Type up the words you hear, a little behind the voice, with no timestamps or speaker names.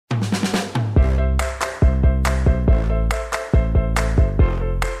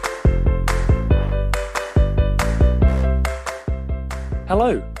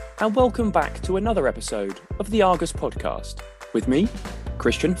Hello, and welcome back to another episode of the Argus podcast with me,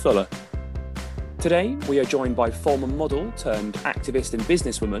 Christian Fuller. Today, we are joined by former model turned activist and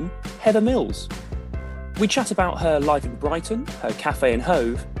businesswoman, Heather Mills. We chat about her life in Brighton, her cafe in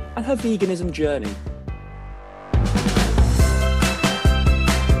Hove, and her veganism journey.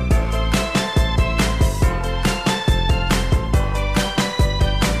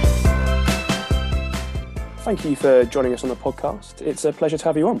 Thank you for joining us on the podcast. It's a pleasure to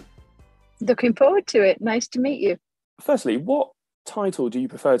have you on. Looking forward to it. Nice to meet you. Firstly, what title do you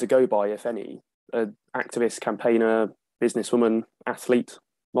prefer to go by, if any? Activist, campaigner, businesswoman, athlete,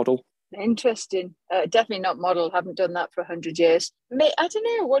 model? Interesting. Definitely not model. Haven't done that for 100 years. I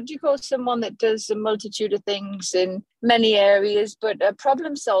don't know. What do you call someone that does a multitude of things in many areas, but a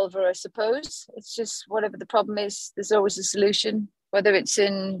problem solver, I suppose. It's just whatever the problem is, there's always a solution, whether it's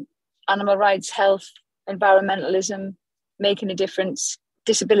in animal rights, health, environmentalism, making a difference,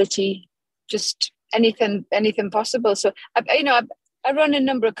 disability, just anything possible. So I run a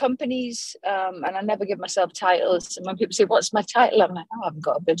number of companies, and I never give myself titles. And when people say, "What's my title?" I'm like, "Oh, I haven't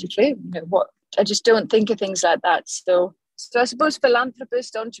got a bloody clue." What? I just don't think of things like that. So I suppose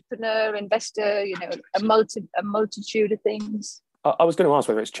philanthropist, entrepreneur, investor, a multitude of things. I was going to ask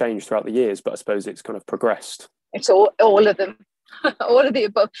whether it's changed throughout the years, but I suppose it's kind of progressed. It's all of them. All of the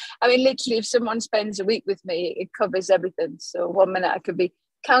above. I mean, literally, if someone spends a week with me, it covers everything. So one minute I could be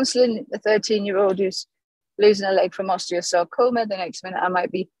counselling a 13-year-old who's losing a leg from osteosarcoma. The next minute I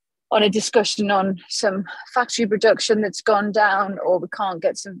might be on a discussion on some factory production that's gone down, or we can't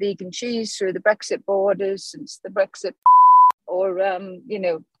get some vegan cheese through the Brexit borders since the Brexit, or,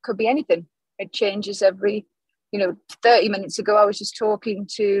 could be anything. It changes every, 30 minutes ago, I was just talking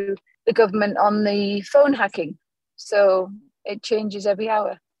to the government on the phone hacking. So it changes every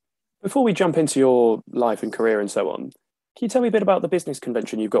hour. Before we jump into your life and career and so on, can you tell me a bit about the business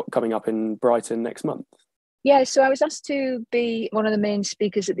convention you've got coming up in Brighton next month? Yeah, so I was asked to be one of the main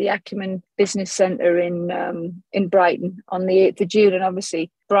speakers at the Acumen Business Centre in Brighton on the 8th of June. And obviously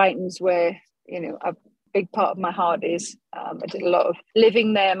Brighton's where, a big part of my heart is. I did a lot of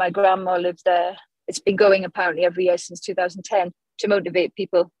living there. My grandma lived there. It's been going apparently every year since 2010 to motivate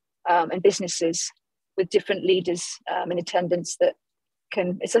people and businesses with different leaders in attendance that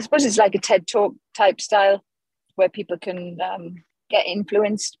I suppose it's like a TED Talk type style where people can get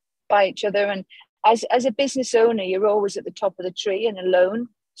influenced by each other. And as a business owner, you're always at the top of the tree and alone.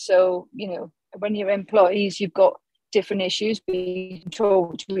 So, when you're employees, you've got different issues, but you can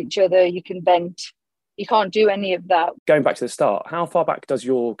talk to each other, you can vent. You can't do any of that. Going back to the start, how far back does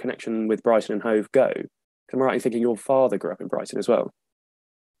your connection with Brighton and Hove go? Because I'm right in thinking your father grew up in Brighton as well.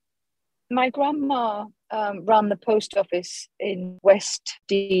 My grandma ran the post office in West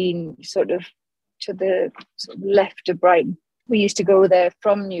Dean, sort of to the left of Brighton. We used to go there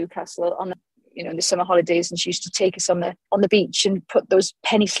from Newcastle on the summer holidays, and she used to take us on the beach and put those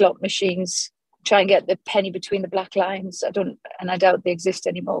penny slot machines, try and get the penny between the black lines. I doubt they exist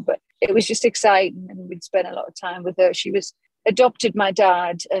anymore, but it was just exciting, and we'd spend a lot of time with her. She was adopted my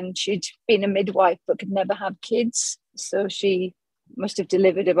dad, and she'd been a midwife but could never have kids, so she must have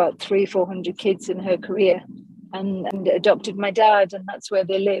delivered about 300-400 kids in her career, and adopted my dad, and that's where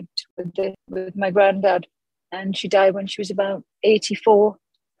they lived with my granddad. And she died when she was about 84.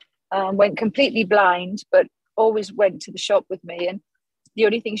 Went completely blind, but always went to the shop with me. And the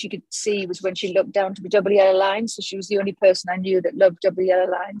only thing she could see was when she looked down to the double yellow lines. So she was the only person I knew that loved double yellow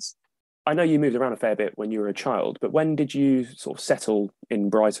lines. I know you moved around a fair bit when you were a child, but when did you sort of settle in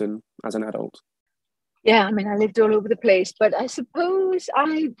Brighton as an adult? Yeah, I mean, I lived all over the place, but I suppose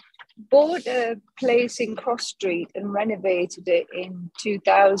I bought a place in Cross Street and renovated it in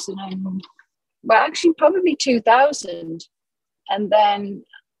 2000. Probably 2000. And then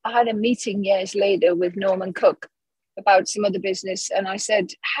I had a meeting years later with Norman Cook about some other business. And I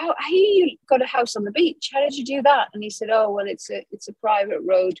said, how you got a house on the beach? How did you do that? And he said, oh, well, it's a private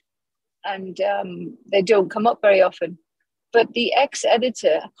road, and they don't come up very often. But the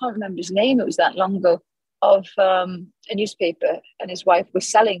ex-editor, I can't remember his name, it was that long ago, of a newspaper, and his wife was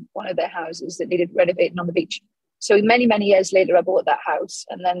selling one of their houses that needed renovating on the beach. So many, many years later, I bought that house,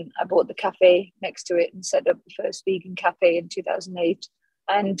 and then I bought the cafe next to it and set up the first vegan cafe in 2008,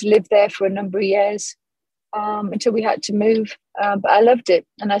 and lived there for a number of years until we had to move. But I loved it,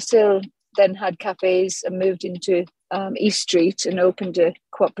 and I still then had cafes and moved into East Street and opened a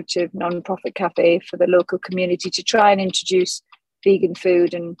cooperative non-profit cafe for the local community to try and introduce vegan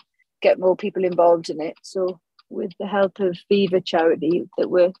food and get more people involved in it. So with the help of Viva Charity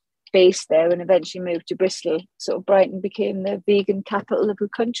that were based there and eventually moved to Bristol, sort of Brighton became the vegan capital of the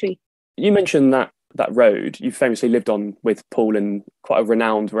country. You mentioned that that road you've famously lived on with Paul, and quite a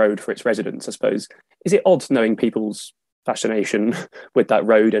renowned road for its residents, I suppose. Is it odd knowing people's fascination with that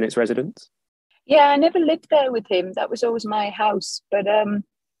road and its residents? Yeah, I never lived there with him. That was always my house. But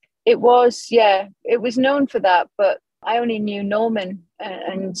it was known for that. But I only knew Norman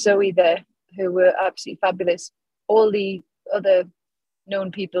and Zoe there, who were absolutely fabulous. All the other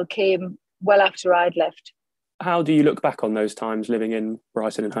known people came well after I'd left. How do you look back on those times living in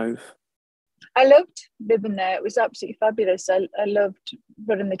Brighton and Hove? I loved living there. It was absolutely fabulous. I loved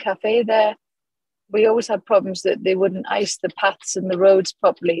running the cafe there. We always had problems that they wouldn't ice the paths and the roads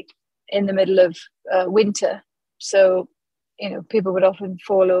properly in the middle of winter. So, people would often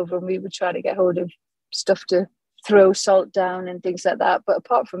fall over and we would try to get hold of stuff to throw salt down and things like that. But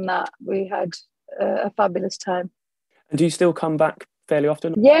apart from that, we had a fabulous time. And do you still come back fairly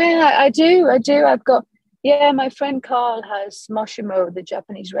often? Yeah, I do. I've got, my friend Carl has Moshimo, the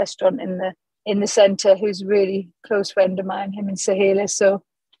Japanese restaurant in the centre, who's a really close friend of mine, him and Sahela. So,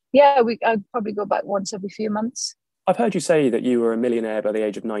 yeah, I'd probably go back once every few months. I've heard you say that you were a millionaire by the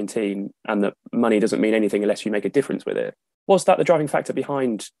age of 19 and that money doesn't mean anything unless you make a difference with it. Was that the driving factor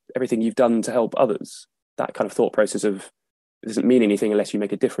behind everything you've done to help others? That kind of thought process of it doesn't mean anything unless you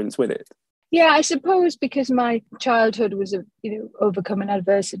make a difference with it? Yeah, I suppose because my childhood was overcoming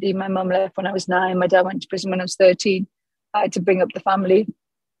adversity. My mum left when I was 9. My dad went to prison when I was 13. I had to bring up the family.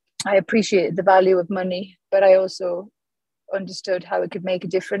 I appreciated the value of money, but I also understood how it could make a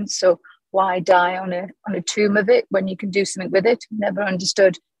difference. So why die on a tomb of it when you can do something with it? Never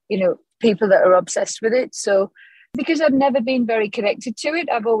understood, people that are obsessed with it. So because I've never been very connected to it,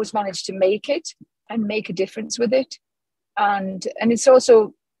 I've always managed to make it and make a difference with it. And it's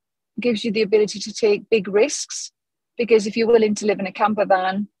also gives you the ability to take big risks, because if you're willing to live in a camper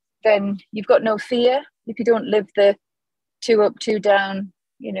van, then you've got no fear. If you don't live the 2 up, 2 down,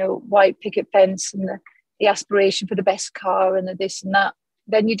 white picket fence and the aspiration for the best car and the this and that,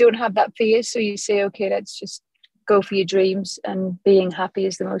 then you don't have that fear. So you say, okay, let's just go for your dreams, and being happy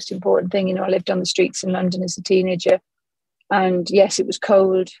is the most important thing. I lived on the streets in London as a teenager, and yes, it was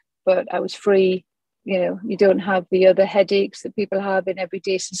cold, but I was free. You don't have the other headaches that people have in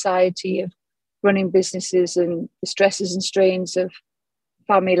everyday society of running businesses and the stresses and strains of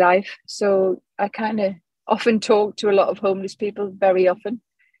family life. So I kind of often talk to a lot of homeless people very often,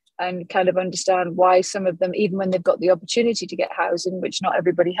 and kind of understand why some of them, even when they've got the opportunity to get housing, which not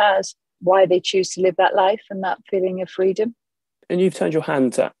everybody has, why they choose to live that life and that feeling of freedom. And you've turned your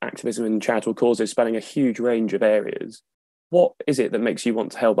hand to activism and charitable causes spanning a huge range of areas. What is it that makes you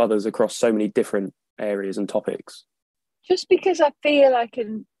want to help others across so many different areas and topics? Just because I feel I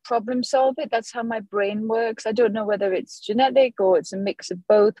can problem solve it. That's how my brain works. I don't know whether it's genetic or it's a mix of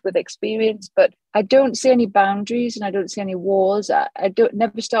both with experience, but I don't see any boundaries and I don't see any walls. I don't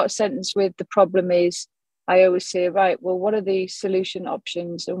never start a sentence with the problem is. I always say, right, well, what are the solution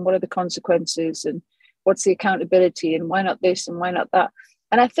options and what are the consequences and what's the accountability and why not this and why not that?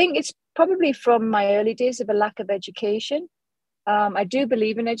 And I think it's probably from my early days of a lack of education. I do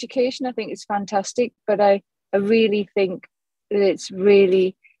believe in education. I think it's fantastic, but I really think that it's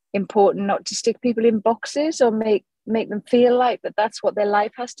really important not to stick people in boxes or make them feel like that's what their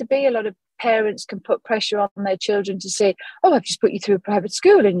life has to be. A lot of parents can put pressure on their children to say, oh, I've just put you through a private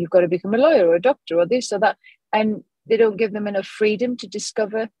school and you've got to become a lawyer or a doctor or this or that. And they don't give them enough freedom to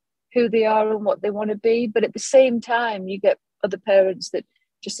discover who they are and what they want to be. But at the same time, you get other parents that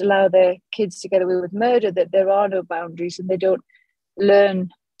just allow their kids to get away with murder, that there are no boundaries and they don't learn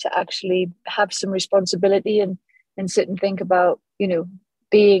to actually have some responsibility and sit and think about,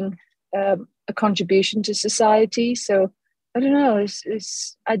 being a contribution to society. So I don't know,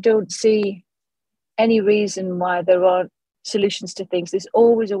 I don't see any reason why there aren't solutions to things. There's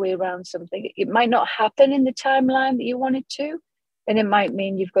always a way around something. It might not happen in the timeline that you want it to, and it might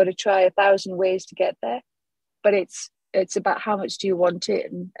mean you've got to try 1,000 ways to get there. But it's about how much do you want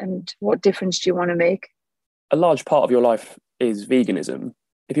it and what difference do you want to make. A large part of your life is veganism.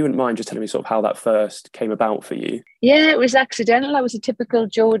 If you wouldn't mind just telling me sort of how that first came about for you. Yeah, it was accidental. I was a typical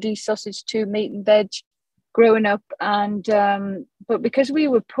Geordie sausage to meat and veg growing up. And but because we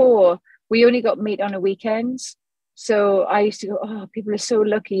were poor, we only got meat on the weekends. So I used to go, oh, people are so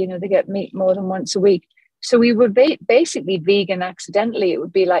lucky, they get meat more than once a week. So we were basically vegan accidentally. It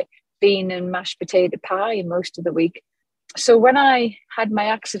would be like bean and mashed potato pie most of the week. So when I had my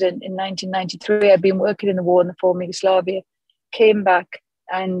accident in 1993, I'd been working in the war in the former Yugoslavia, came back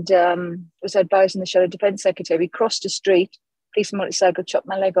and was advising the Shadow Defence Secretary, crossed the street, police motorcycle, chopped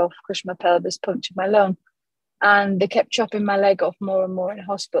my leg off, crushed my pelvis, punctured my lung. And they kept chopping my leg off more and more in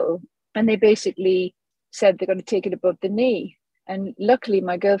hospital. And they basically said they're going to take it above the knee. And luckily,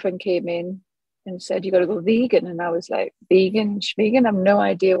 my girlfriend came in and said, you got to go vegan. And I was like, vegan, vegan? I have no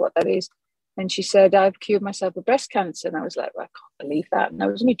idea what that is. And she said, I've cured myself of breast cancer. And I was like, well, I can't believe that. And I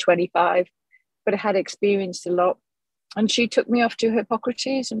was only 25, but I had experienced a lot. And she took me off to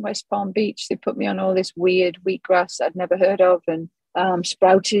Hippocrates in West Palm Beach. They put me on all this weird wheatgrass I'd never heard of, and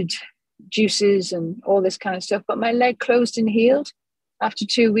sprouted juices and all this kind of stuff. But my leg closed and healed after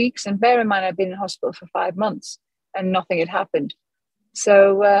 2 weeks. And bear in mind, I'd been in hospital for 5 months and nothing had happened.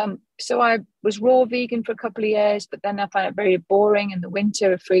 So I was raw vegan for a couple of years, but then I found it very boring in the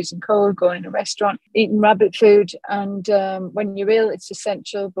winter, freezing cold, going in a restaurant, eating rabbit food. And when you're ill, it's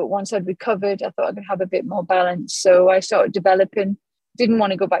essential. But once I'd recovered, I thought I could have a bit more balance. So I started developing, didn't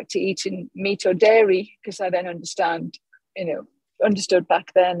want to go back to eating meat or dairy, because I then understood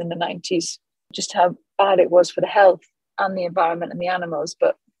back then in the 90s just how bad it was for the health and the environment and the animals.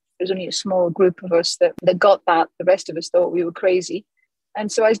 But there was only a small group of us that got that. The rest of us thought we were crazy. And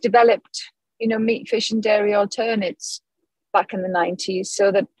so I developed, meat, fish and dairy alternates back in the 90s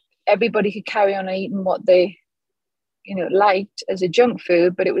so that everybody could carry on eating what they, liked as a junk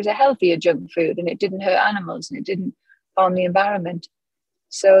food, but it was a healthier junk food and it didn't hurt animals and it didn't harm the environment.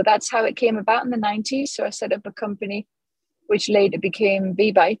 So that's how it came about in the 90s. So I set up a company which later became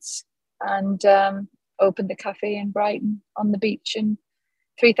Bee Bites, and opened the cafe in Brighton on the beach. And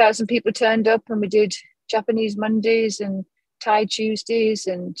 3,000 people turned up, and we did Japanese Mondays and Thai Tuesdays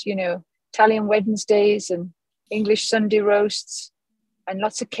and, Italian Wednesdays and English Sunday roasts and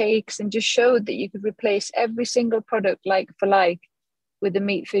lots of cakes, and just showed that you could replace every single product like for like with the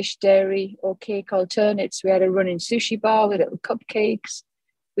meat, fish, dairy or cake alternates. We had a running sushi bar with little cupcakes.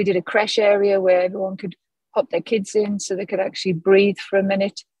 We did a creche area where everyone could pop their kids in so they could actually breathe for a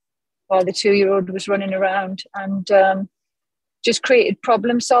minute while the 2-year-old was running around, and just created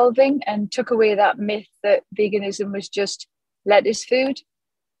problem solving and took away that myth that veganism was just lettuce food.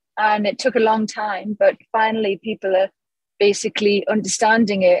 And it took a long time, but finally people are basically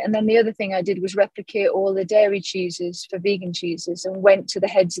understanding it. And then the other thing I did was replicate all the dairy cheeses for vegan cheeses, and went to the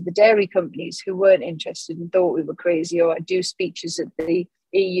heads of the dairy companies who weren't interested and thought we were crazy. Or I do speeches at the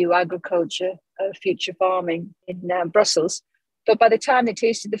EU Agriculture Future Farming in Brussels. But by the time they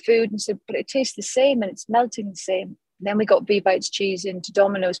tasted the food and said, but it tastes the same and it's melting the same. And then we got Bee Bites cheese into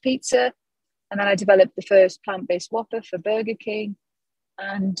Domino's Pizza. And then I developed the first plant-based Whopper for Burger King.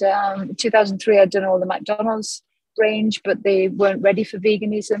 And in 2003, I'd done all the McDonald's range, but they weren't ready for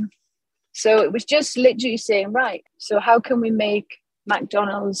veganism. So it was just literally saying, right, so how can we make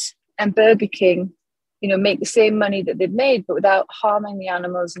McDonald's and Burger King, make the same money that they've made, but without harming the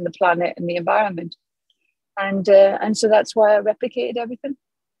animals and the planet and the environment? And so that's why I replicated everything.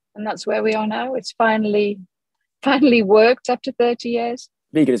 And that's where we are now. It's finally worked after 30 years.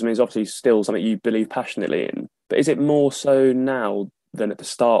 Veganism is obviously still something you believe passionately in, but is it more so now than at the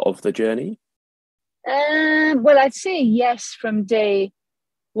start of the journey? Well, I'd say yes from day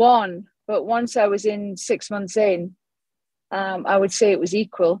one, but once I was in 6 months in, I would say it was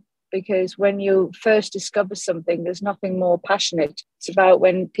equal, because when you first discover something, there's nothing more passionate. It's about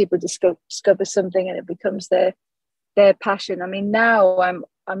when people discover something and it becomes their passion. I mean, now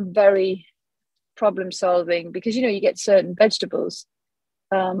I'm very problem solving, because you get certain vegetables.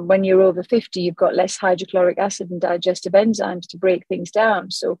 When you're over 50, you've got less hydrochloric acid and digestive enzymes to break things down.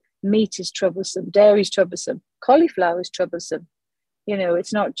 So meat is troublesome, dairy is troublesome, cauliflower is troublesome.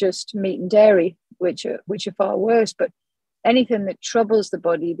 It's not just meat and dairy, which are far worse, but anything that troubles the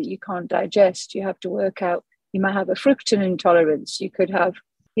body that you can't digest, you have to work out. You might have a fructan intolerance. You could have,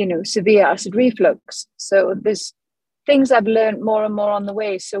 severe acid reflux. So there's things I've learned more and more on the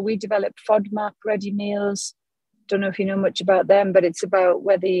way. So we developed FODMAP ready meals. Don't know if you know much about them, but it's about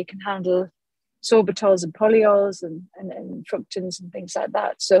whether you can handle sorbitols and polyols and fructans and things like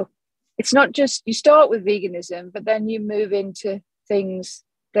that. So it's not just, you start with veganism, but then you move into things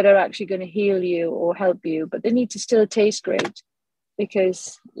that are actually going to heal you or help you, but they need to still taste great,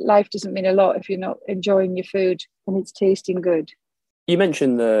 because life doesn't mean a lot if you're not enjoying your food and it's tasting good. You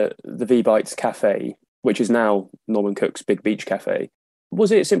mentioned the Bee Bites Cafe, which is now Norman Cook's Big Beach Cafe.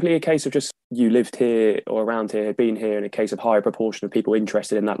 Was it simply a case of just you lived here or around here, had been here, and a case of higher proportion of people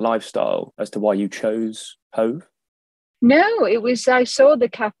interested in that lifestyle as to why you chose Hove? No, it was, I saw the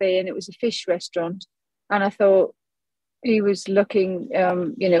cafe and it was a fish restaurant, and I thought he was looking,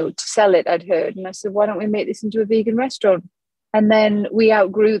 to sell it, I'd heard. And I said, why don't we make this into a vegan restaurant? And then we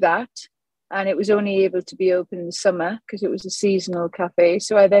outgrew that, and it was only able to be open in the summer because it was a seasonal cafe.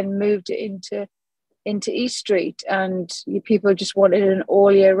 So I then moved it into East Street, and people just wanted an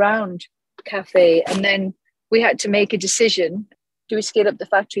all year round cafe. And then we had to make a decision. Do we scale up the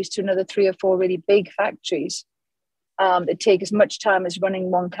factories to another 3 or 4 really big factories that take as much time as running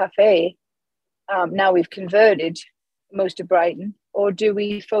one cafe? now we've converted most of Brighton, or do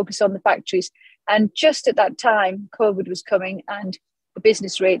we focus on the factories? And just at that time, COVID was coming, and the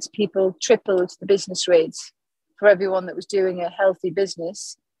business rates, people tripled the business rates for everyone that was doing a healthy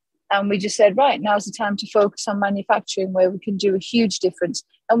business. And we just said, right, now's the time to focus on manufacturing where we can do a huge difference.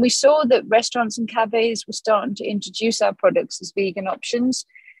 And we saw that restaurants and cafes were starting to introduce our products as vegan options.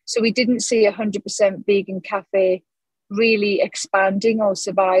 So we didn't see 100% vegan cafe really expanding or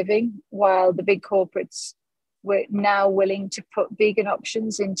surviving, while the big corporates were now willing to put vegan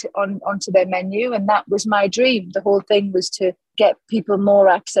options onto their menu. And that was my dream. The whole thing was to get people more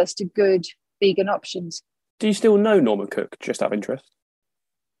access to good vegan options. Do you still know Norman Cook, just out of interest?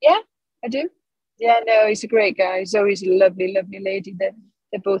 Yeah, I do. Yeah, no, he's a great guy. Zoe's a lovely, lovely lady.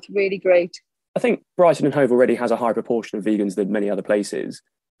 They're both really great. I think Brighton and Hove already has a higher proportion of vegans than many other places.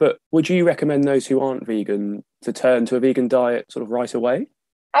 But would you recommend those who aren't vegan to turn to a vegan diet sort of right away?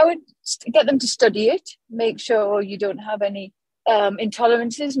 I would get them to study it, make sure you don't have any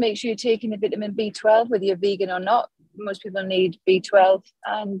intolerances, make sure you're taking the vitamin B12, whether you're vegan or not. Most people need B12.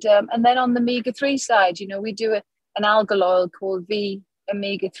 And then on the omega-3 side, we do an algal oil called V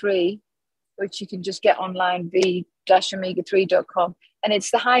omega-3, which you can just get online, v-omega3.com. And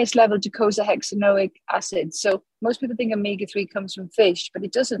it's the highest level docosahexaenoic acid. So most people think omega-3 comes from fish, but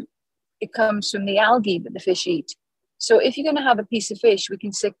it doesn't. It comes from the algae that the fish eat. So if you're going to have a piece of fish, we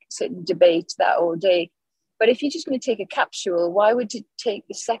can sit and debate that all day. But if you're just going to take a capsule, why would you take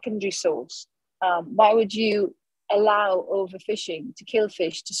the secondary source? Why would you allow overfishing to kill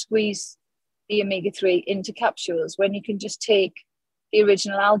fish, to squeeze the omega-3 into capsules, when you can just take the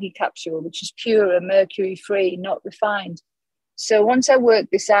original algae capsule, which is pure and mercury-free, not refined? So once I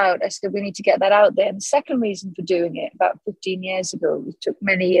worked this out, I said, we need to get that out there. And the second reason for doing it, about 15 years ago, it took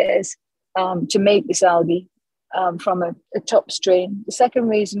many years to make this algae from a top strain. The second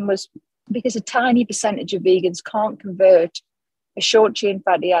reason was because a tiny percentage of vegans can't convert a short-chain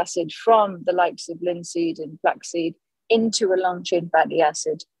fatty acid from the likes of linseed and flaxseed into a long-chain fatty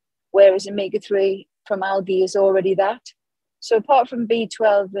acid, whereas omega-3 from algae is already that. So apart from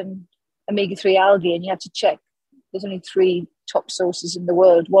B12 and omega-3 algae, and you have to check, there's only 3 top sources in the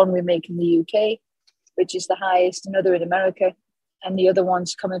world. One we make in the UK, which is the highest, another in America, and the other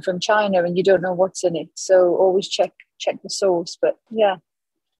one's coming from China, and you don't know what's in it. So always check the source. But yeah.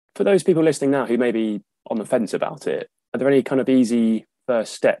 For those people listening now who may be on the fence about it, are there any kind of easy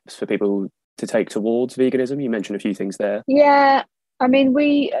first steps for people to take towards veganism? You mentioned a few things there. Yeah. I mean,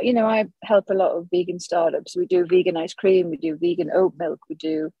 I help a lot of vegan startups. We do vegan ice cream, we do vegan oat milk, we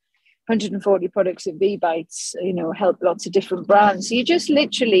do 140 products at V-Bites, help lots of different brands. So you just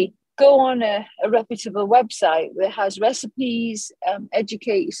literally go on a reputable website that has recipes,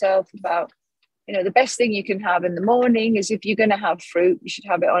 educate yourself about, the best thing you can have in the morning is, if you're going to have fruit, you should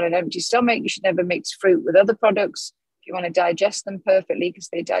have it on an empty stomach. You should never mix fruit with other products if you want to digest them perfectly, because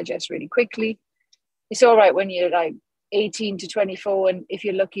they digest really quickly. It's all right when you're like 18 to 24, and if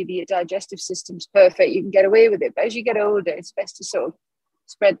you're lucky, your digestive system's perfect, you can get away with it. But as you get older, it's best to sort of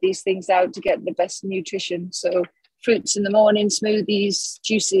spread these things out to get the best nutrition. So fruits in the morning, smoothies,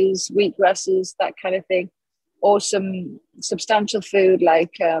 juices, wheatgrasses, that kind of thing. Or some substantial food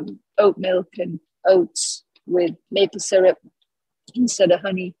like oat milk and oats with maple syrup instead of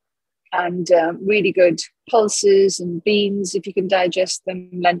honey. And really good pulses and beans, if you can digest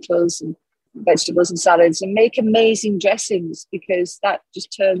them, lentils and vegetables and salads, and make amazing dressings, because that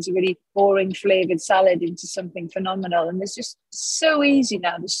just turns a really boring flavored salad into something phenomenal. And it's just so easy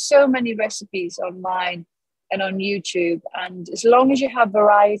now. There's so many recipes online and on YouTube. And as long as you have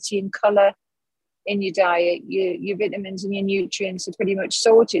variety and color in your diet, your vitamins and your nutrients are pretty much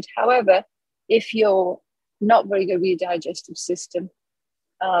sorted. However, if you're not very good with your digestive system,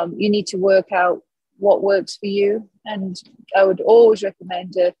 you need to work out what works for you. And I would always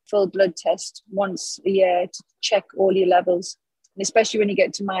recommend a full blood test once a year to check all your levels. And especially when you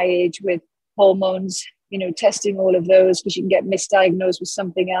get to my age with hormones, testing all of those, because you can get misdiagnosed with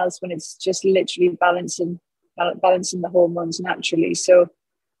something else when it's just literally balancing the hormones naturally. So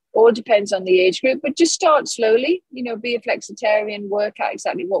all depends on the age group, but just start slowly, be a flexitarian, work out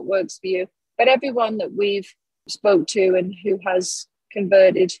exactly what works for you. But everyone that we've spoke to and who has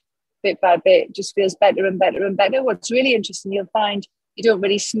converted bit by bit just feels better and better and better. What's really interesting, you'll find you don't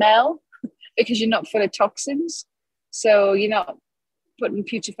really smell because you're not full of toxins. So you're not putting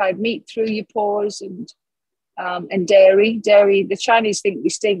putrefied meat through your pores and dairy. The Chinese think we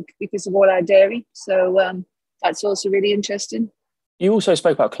stink because of all our dairy. So that's also really interesting. You also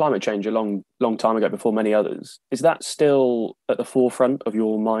spoke about climate change a long time ago, before many others. Is that still at the forefront of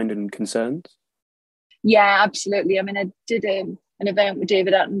your mind and concerns? Yeah, absolutely. I mean, I did an event with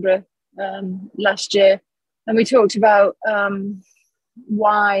David Attenborough last year, and we talked about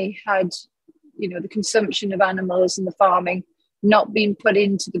why had the consumption of animals and the farming not been put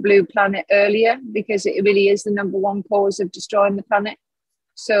into the Blue Planet earlier, because it really is the number one cause of destroying the planet.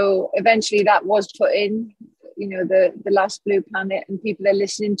 So eventually that was put in, the last Blue Planet, and people are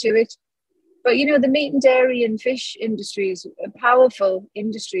listening to it. But, the meat and dairy and fish industries are powerful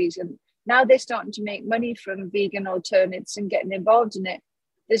industries, and now they're starting to make money from vegan alternates and getting involved in it.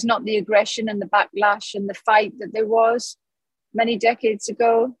 There's not the aggression and the backlash and the fight that there was many decades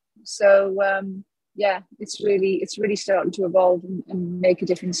ago. So, it's really starting to evolve and make a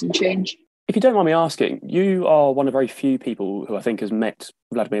difference and change. If you don't mind me asking, you are one of very few people who I think has met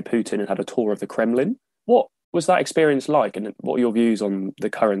Vladimir Putin and had a tour of the Kremlin. What was that experience like, and what are your views on the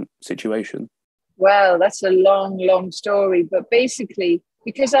current situation? Well, that's a long, long story. But basically,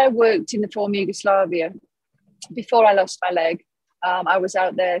 because I worked in the former Yugoslavia, before I lost my leg, I was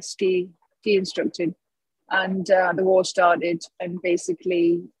out there ski instructing, and the war started. And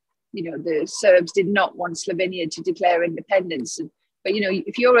basically, the Serbs did not want Slovenia to declare independence. But,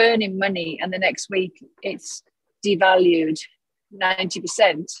 if you're earning money and the next week it's devalued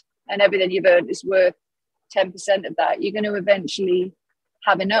 90% and everything you've earned is worth 10% of that, you're going to eventually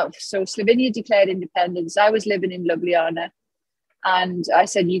have enough. So Slovenia declared independence. I was living in Ljubljana, and I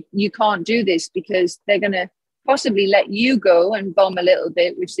said, you can't do this, because they're going to possibly let you go and bomb a little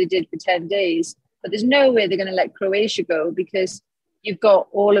bit, which they did for 10 days. But there's no way they're going to let Croatia go, because you've got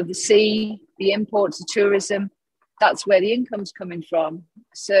all of the sea, the imports, the tourism. That's where the income's coming from,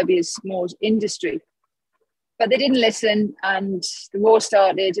 Serbia's small industry. But they didn't listen, and the war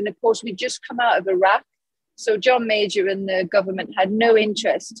started. And of course, we'd just come out of Iraq. So John Major and the government had no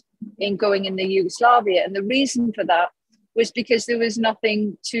interest in going in the Yugoslavia. And the reason for that was because there was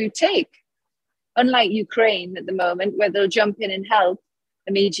nothing to take. Unlike Ukraine at the moment, where they'll jump in and help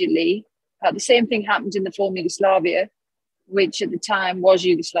immediately. The same thing happened in the former Yugoslavia, which at the time was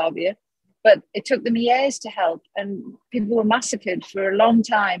Yugoslavia. But it took them years to help, and people were massacred for a long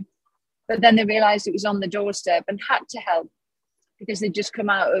time. But then they realized it was on the doorstep and had to help, because they'd just come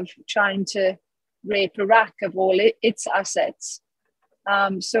out of trying to rape Iraq of all its assets.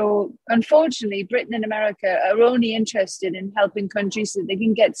 So unfortunately, Britain and America are only interested in helping countries that they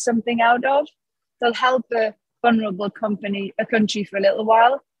can get something out of. They'll help a vulnerable a country for a little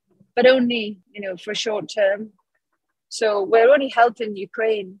while, but only, for a short term. So we're only helping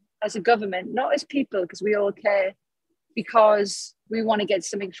Ukraine as a government, not as people, because we all care, because we want to get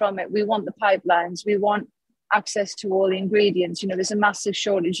something from it. We want the pipelines. We want access to all the ingredients. There's a massive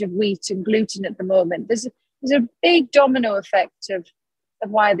shortage of wheat and gluten at the moment. There's a big domino effect of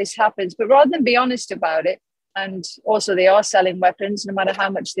why this happens. But rather than be honest about it, and also they are selling weapons, no matter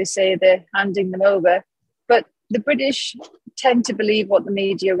how much they say they're handing them over. But the British tend to believe what the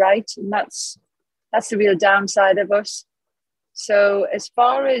media write, and that's the real downside of us. So as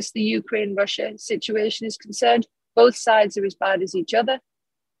far as the Ukraine-Russia situation is concerned, both sides are as bad as each other.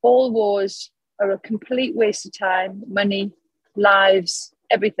 All wars are a complete waste of time, money, lives,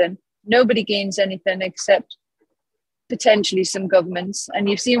 everything. Nobody gains anything except potentially some governments. And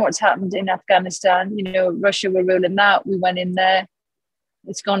you've seen what's happened in Afghanistan. Russia were ruling that. We went in there.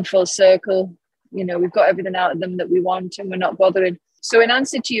 It's gone full circle. We've got everything out of them that we want, and we're not bothering. So in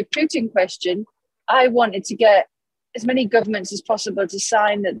answer to your Putin question, I wanted to get as many governments as possible to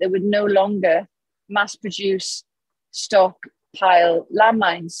sign that they would no longer mass produce, stockpile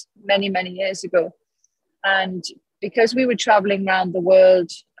landmines many, many years ago. And because we were traveling around the world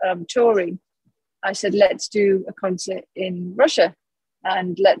touring, I said, let's do a concert in Russia,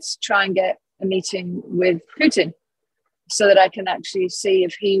 and let's try and get a meeting with Putin so that I can actually see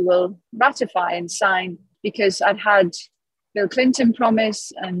if he will ratify and sign, because I'd had Bill Clinton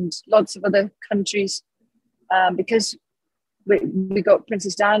promise and lots of other countries, because we got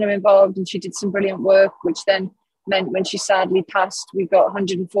Princess Diana involved, and she did some brilliant work, which then meant when she sadly passed, we got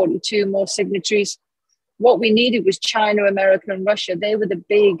 142 more signatories. What we needed was China, America, and Russia. They were the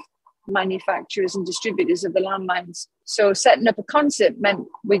big manufacturers and distributors of the landmines. So setting up a concert meant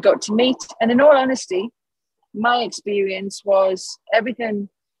we got to meet. And in all honesty, my experience was everything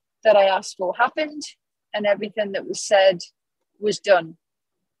that I asked for happened, and everything that was said was done.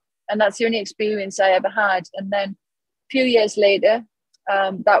 And that's the only experience I ever had. And then a few years later,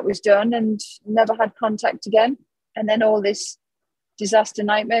 that was done, and never had contact again. And then all this disaster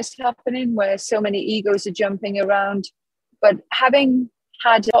nightmares happening, where so many egos are jumping around. But having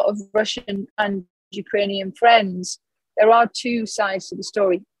had a lot of Russian and Ukrainian friends, there are two sides to the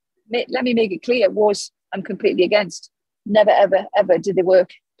story. Let me make it clear, wars I'm completely against. Never, ever, ever did they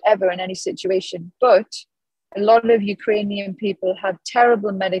work, ever, in any situation. But A lot of Ukrainian people have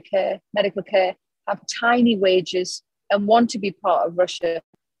terrible medical care, have tiny wages, and want to be part of Russia.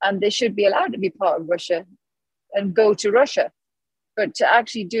 And they should be allowed to be part of Russia and go to Russia. But to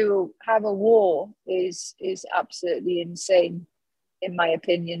actually have a war is absolutely insane, in my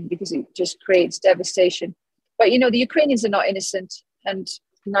opinion, because it just creates devastation. But, the Ukrainians are not innocent, and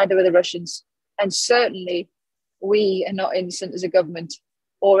neither are the Russians. And certainly we are not innocent as a government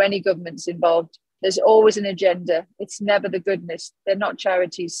or any governments involved. There's always an agenda. It's never the goodness. They're not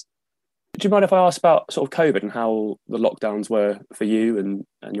charities. Do you mind if I ask about sort of COVID and how the lockdowns were for you and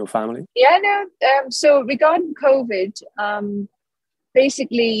your family? Yeah, no. So regarding COVID,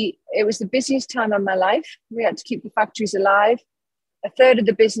 basically, it was the busiest time of my life. We had to keep the factories alive. A third of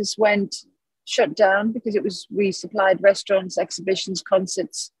the business went shut down because we supplied restaurants, exhibitions,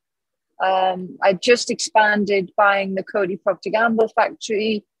 concerts. I just expanded buying the Cody Procter Gamble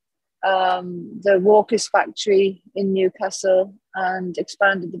factory, the Walker's factory in Newcastle, and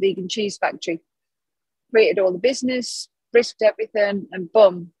expanded the vegan cheese factory. Created all the business, risked everything, and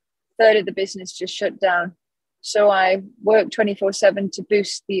boom, a third of the business just shut down. So I worked 24/7 to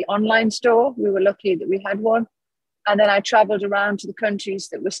boost the online store. We were lucky that we had one. And then I traveled around to the countries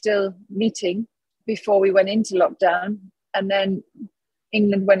that were still meeting before we went into lockdown. And then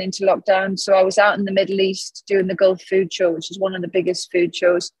England went into lockdown. So I was out in the Middle East doing the Gulf Food Show, which is one of the biggest food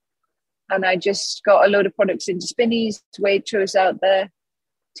shows. And I just got a load of products into Spinneys, Waitrose out there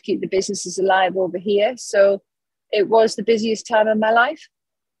to keep the businesses alive over here. So it was the busiest time of my life.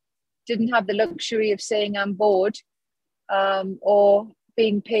 Didn't have the luxury of saying I'm bored or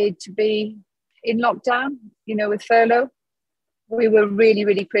being paid to be in lockdown, with furlough. We were really,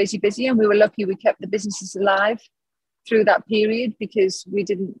 really crazy busy, and we were lucky we kept the businesses alive through that period because we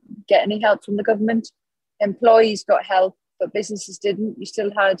didn't get any help from the government. Employees got help, but businesses didn't. You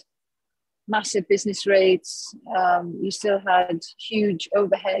still had massive business rates. You still had huge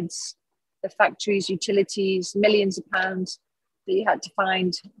overheads, the factories, utilities, millions of pounds that you had to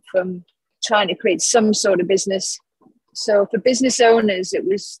find from trying to create some sort of business. So for business owners, it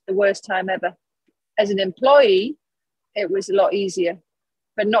was the worst time ever. As an employee, it was a lot easier,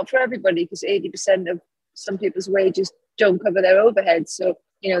 but not for everybody because 80% of some people's wages don't cover their overheads. So,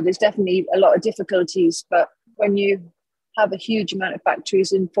 there's definitely a lot of difficulties. But when you have a huge amount of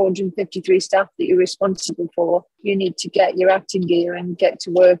factories and 453 staff that you're responsible for, you need to get your acting gear and get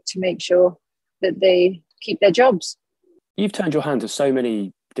to work to make sure that they keep their jobs. You've turned your hand to so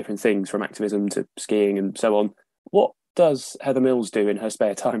many different things, from activism to skiing and so on. What does Heather Mills do in her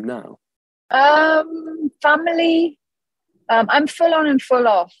spare time now? Family. I'm full on and full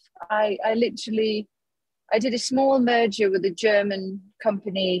off. I did a small merger with a German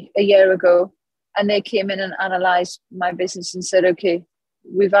company a year ago, and they came in and analysed my business and said, okay,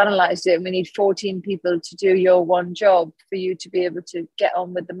 we've analysed it and we need 14 people to do your one job for you to be able to get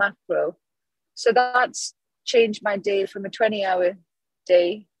on with the macro. So that's changed my day from a 20-hour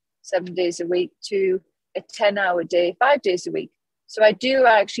day, 7 days a week, to a 10-hour day, 5 days a week. So I do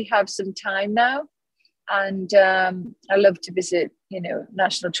actually have some time now. And I love to visit,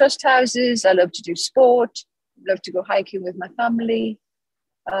 National Trust houses. I love to do sport. Love to go hiking with my family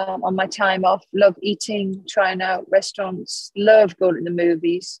on my time off. Love eating, trying out restaurants. Love going to the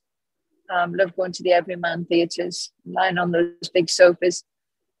movies. Love going to the Everyman theatres, lying on those big sofas.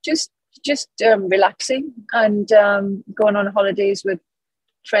 Just relaxing and going on holidays with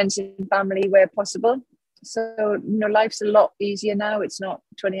friends and family where possible. So, life's a lot easier now. It's not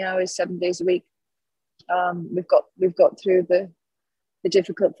 20 hours, 7 days a week. We've got through the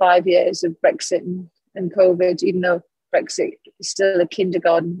difficult 5 years of Brexit and COVID, even though Brexit is still a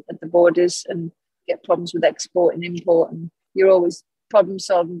kindergarten at the borders and get problems with export and import, and you're always problem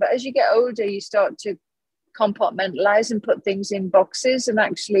solving. But as you get older, you start to compartmentalize and put things in boxes and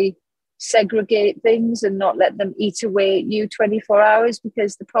actually segregate things and not let them eat away at you 24 hours,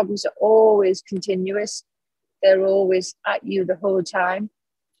 because the problems are always continuous. They're always at you the whole time.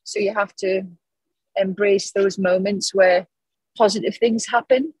 So you have to embrace those moments where positive things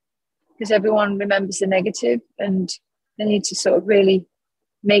happen, because everyone remembers the negative, and they need to sort of really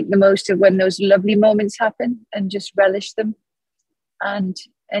make the most of when those lovely moments happen and just relish them and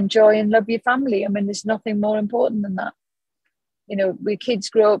enjoy and love your family. I mean, there's nothing more important than that. We kids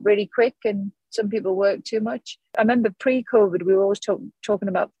grow up really quick and some people work too much. I remember pre-COVID, we were always talking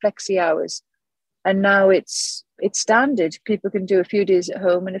about flexi hours, and now it's standard. People can do a few days at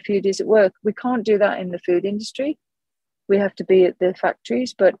home and a few days at work. We can't do that in the food industry. We have to be at the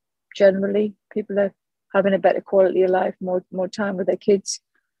factories, but generally people are having a better quality of life, more time with their kids.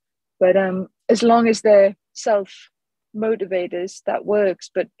 But as long as they're self-motivators, that works.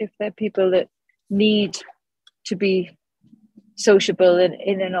 But if they're people that need to be sociable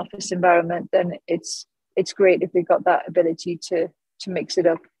in an office environment, then it's great if we got that ability to mix it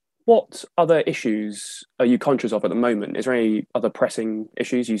up. What other issues are you conscious of at the moment? Is there any other pressing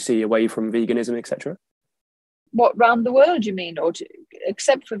issues you see away from veganism, etc.? What, round the world, you mean,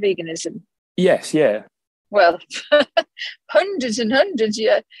 except for veganism? Yes, yeah. Well, hundreds and hundreds.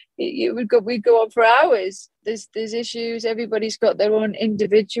 Yeah, we'd go on for hours. There's issues. Everybody's got their own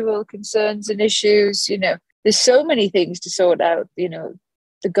individual concerns and issues. You know, there's so many things to sort out. You know,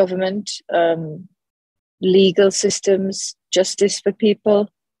 the government, legal systems, justice for people,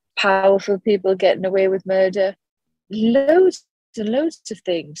 powerful people getting away with murder, loads and loads of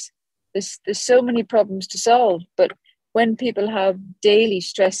things. There's so many problems to solve, but when people have daily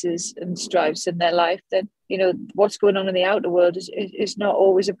stresses and strives in their life, then, you know, what's going on in the outer world is not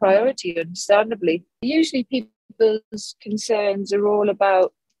always a priority, understandably. Usually people's concerns are all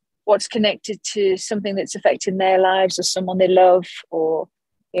about what's connected to something that's affecting their lives or someone they love, or,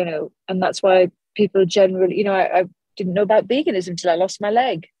 you know, and that's why people generally, you know, I didn't know about veganism until I lost my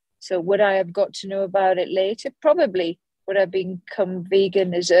leg. So would I have got to know about it later? Probably. Would I become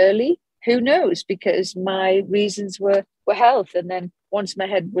vegan as early? Who knows? Because my reasons were health. And then once my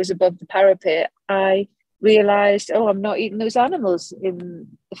head was above the parapet, I realised, I'm not eating those animals in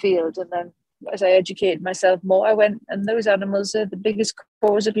the field. And then as I educated myself more, I went, and those animals are the biggest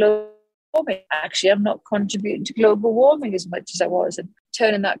cause of global warming. Actually, I'm not contributing to global warming as much as I was, and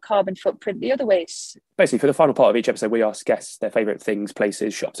turning that carbon footprint the other ways. Basically, for the final part of each episode, we ask guests their favourite things,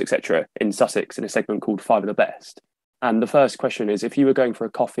 places, shops, etc. in Sussex in a segment called Five of the Best. And the first question is, if you were going for a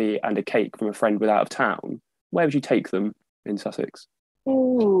coffee and a cake from a friend with out of town, where would you take them in Sussex?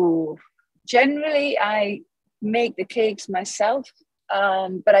 Ooh, generally I make the cakes myself,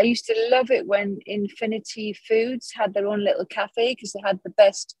 but I used to love it when Infinity Foods had their own little cafe, because they had the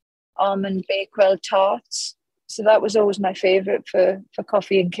best almond Bakewell tarts. So that was always my favourite for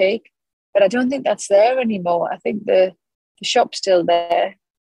coffee and cake. But I don't think that's there anymore. I think the shop's still there.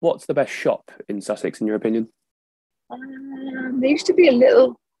 What's the best shop in Sussex, in your opinion? There used to be a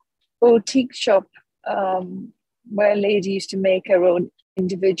little boutique shop where a lady used to make her own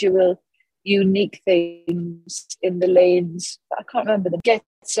individual, unique things in the lanes. I can't remember them.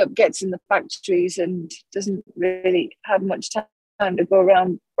 Gets in the factories and doesn't really have much time to go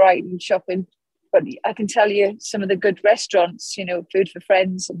around Brighton shopping. But I can tell you some of the good restaurants, you know, Food for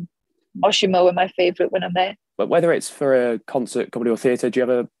Friends and Moshimo are my favourite when I'm there. But whether it's for a concert, comedy or theatre, do you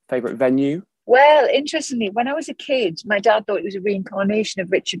have a favourite venue? Well, interestingly, when I was a kid, my dad thought it was a reincarnation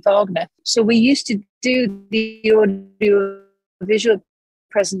of Richard Wagner. So we used to do the audio visual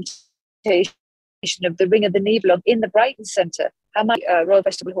presentation of The Ring of the Nibelung in the Brighton Centre. I might Royal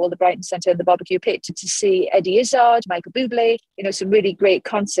Festival Hall, the Brighton Centre, and the Barbecue Pit to see Eddie Izzard, Michael Bublé, you know, some really great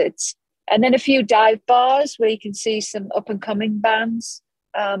concerts. And then a few dive bars where you can see some up-and-coming bands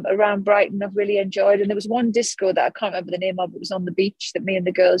around Brighton I've really enjoyed. And there was one disco that I can't remember the name of. It was on the beach that me and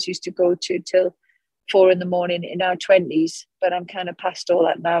the girls used to go to till 4 a.m. in our 20s. But I'm kind of past all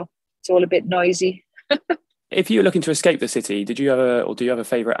that now. It's all a bit noisy. If you were looking to escape the city, do you have a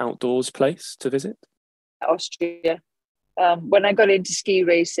favourite outdoors place to visit? Austria. When I got into ski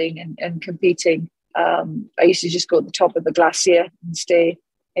racing and competing, I used to just go to the top of the glacier and stay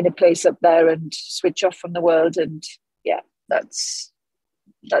in a place up there and switch off from the world. And yeah, that's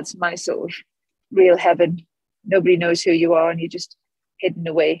my sort of real heaven. Nobody knows who you are and you're just hidden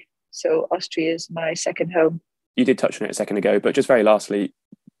away. So Austria is my second home. You did touch on it a second ago, but just very lastly,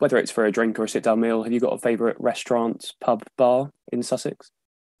 whether it's for a drink or a sit-down meal, have you got a favourite restaurant, pub, bar in Sussex?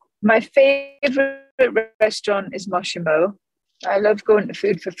 My favourite restaurant is Moshimo. I love going to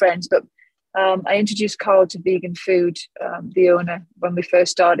Food for Friends, but I introduced Carl to vegan food, the owner, when we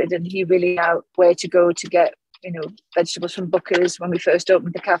first started, and he really knew where to go to get, you know, vegetables from Booker's when we first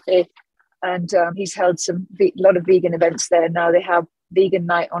opened the cafe. And he's held a lot of vegan events there. Now they have vegan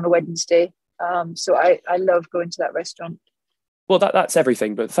night on a Wednesday. So I love going to that restaurant. Well, that's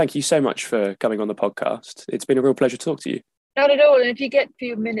everything. But thank you so much for coming on the podcast. It's been a real pleasure to talk to you. Not at all. And if you get a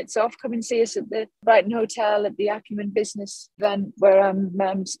few minutes off, come and see us at the Brighton Hotel at the Acumen Business event where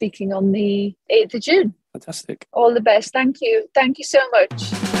I'm speaking on the 8th of June. Fantastic. All the best. Thank you. Thank you so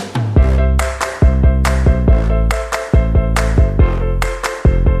much.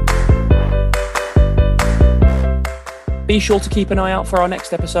 Be sure to keep an eye out for our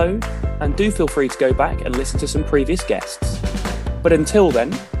next episode, and do feel free to go back and listen to some previous guests. But until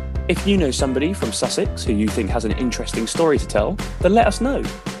then, if you know somebody from Sussex who you think has an interesting story to tell, then let us know.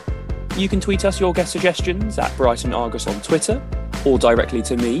 You can tweet us your guest suggestions at Brighton Argus on Twitter, or directly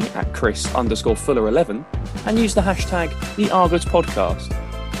to me at Chris_Fuller11, and use the hashtag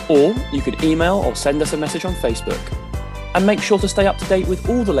 #TheArgusPodcast. Or you can email or send us a message on Facebook. And make sure to stay up to date with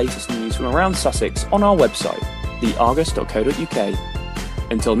all the latest news from around Sussex on our website, theargus.co.uk.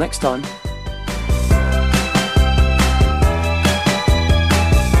 Until next time.